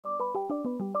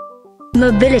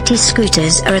Mobility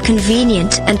scooters are a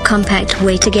convenient and compact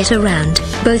way to get around,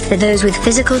 both for those with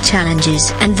physical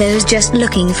challenges and those just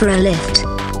looking for a lift.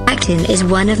 Acton is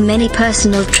one of many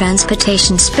personal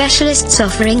transportation specialists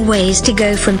offering ways to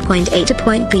go from point A to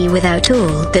point B without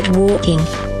all but walking.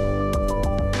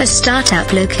 A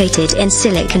startup located in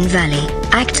Silicon Valley,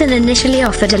 Acton initially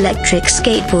offered electric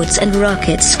skateboards and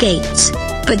rocket skates,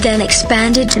 but then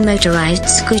expanded to motorized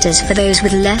scooters for those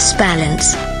with less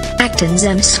balance. Acton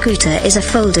M Scooter is a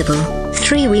foldable,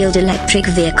 three-wheeled electric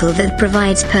vehicle that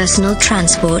provides personal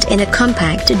transport in a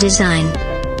compact design.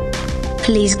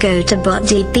 Please go to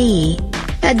botDB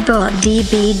at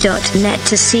botDB.net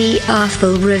to see our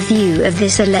full review of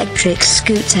this electric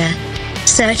scooter.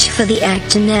 Search for the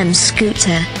Acton M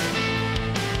Scooter.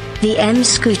 The M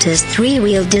Scooter's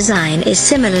three-wheel design is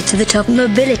similar to the top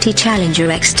mobility Challenger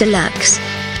X Deluxe.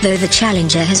 Though the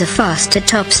Challenger has a faster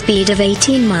top speed of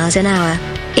 18 miles an hour,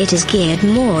 it is geared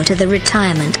more to the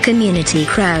retirement community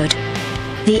crowd.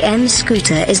 The M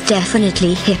Scooter is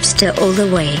definitely hipster all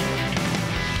the way.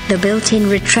 The built-in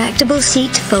retractable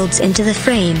seat folds into the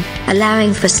frame,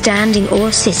 allowing for standing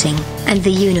or sitting, and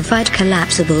the unified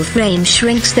collapsible frame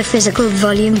shrinks the physical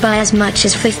volume by as much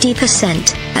as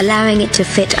 50%, allowing it to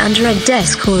fit under a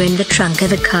desk or in the trunk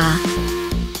of a car.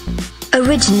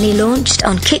 Originally launched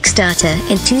on Kickstarter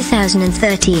in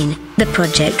 2013, the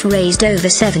project raised over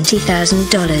 $70,000,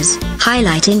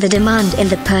 highlighting the demand in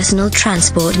the personal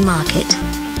transport market.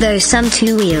 Though some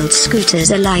two-wheeled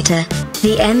scooters are lighter,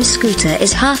 the M Scooter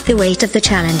is half the weight of the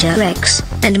Challenger X,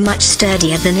 and much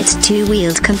sturdier than its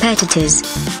two-wheeled competitors.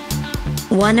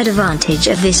 One advantage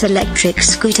of this electric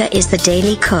scooter is the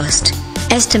daily cost,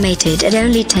 estimated at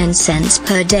only 10 cents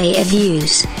per day of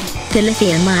use. The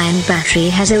lithium-ion battery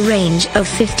has a range of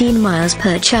 15 miles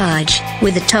per charge,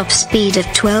 with a top speed of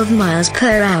 12 miles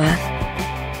per hour.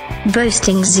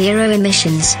 Boasting zero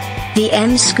emissions, the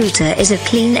M Scooter is a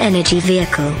clean energy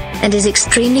vehicle, and is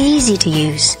extremely easy to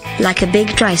use, like a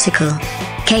big tricycle.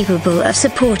 Capable of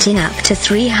supporting up to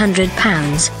 300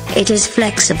 pounds, it is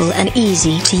flexible and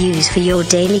easy to use for your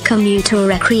daily commute or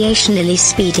recreationally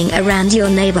speeding around your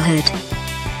neighborhood.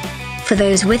 For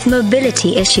those with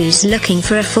mobility issues looking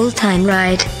for a full-time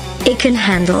ride, it can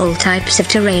handle all types of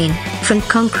terrain, from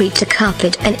concrete to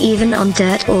carpet and even on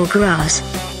dirt or grass.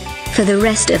 For the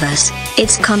rest of us,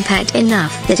 it's compact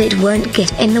enough that it won't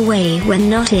get in the way when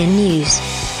not in use.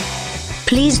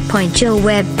 Please point your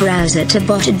web browser to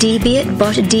botDB at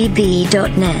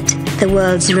botDB.net, the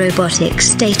world's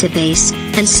robotics database,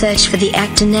 and search for the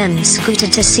Acton M Scooter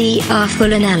to see our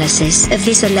full analysis of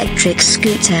this electric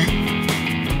scooter.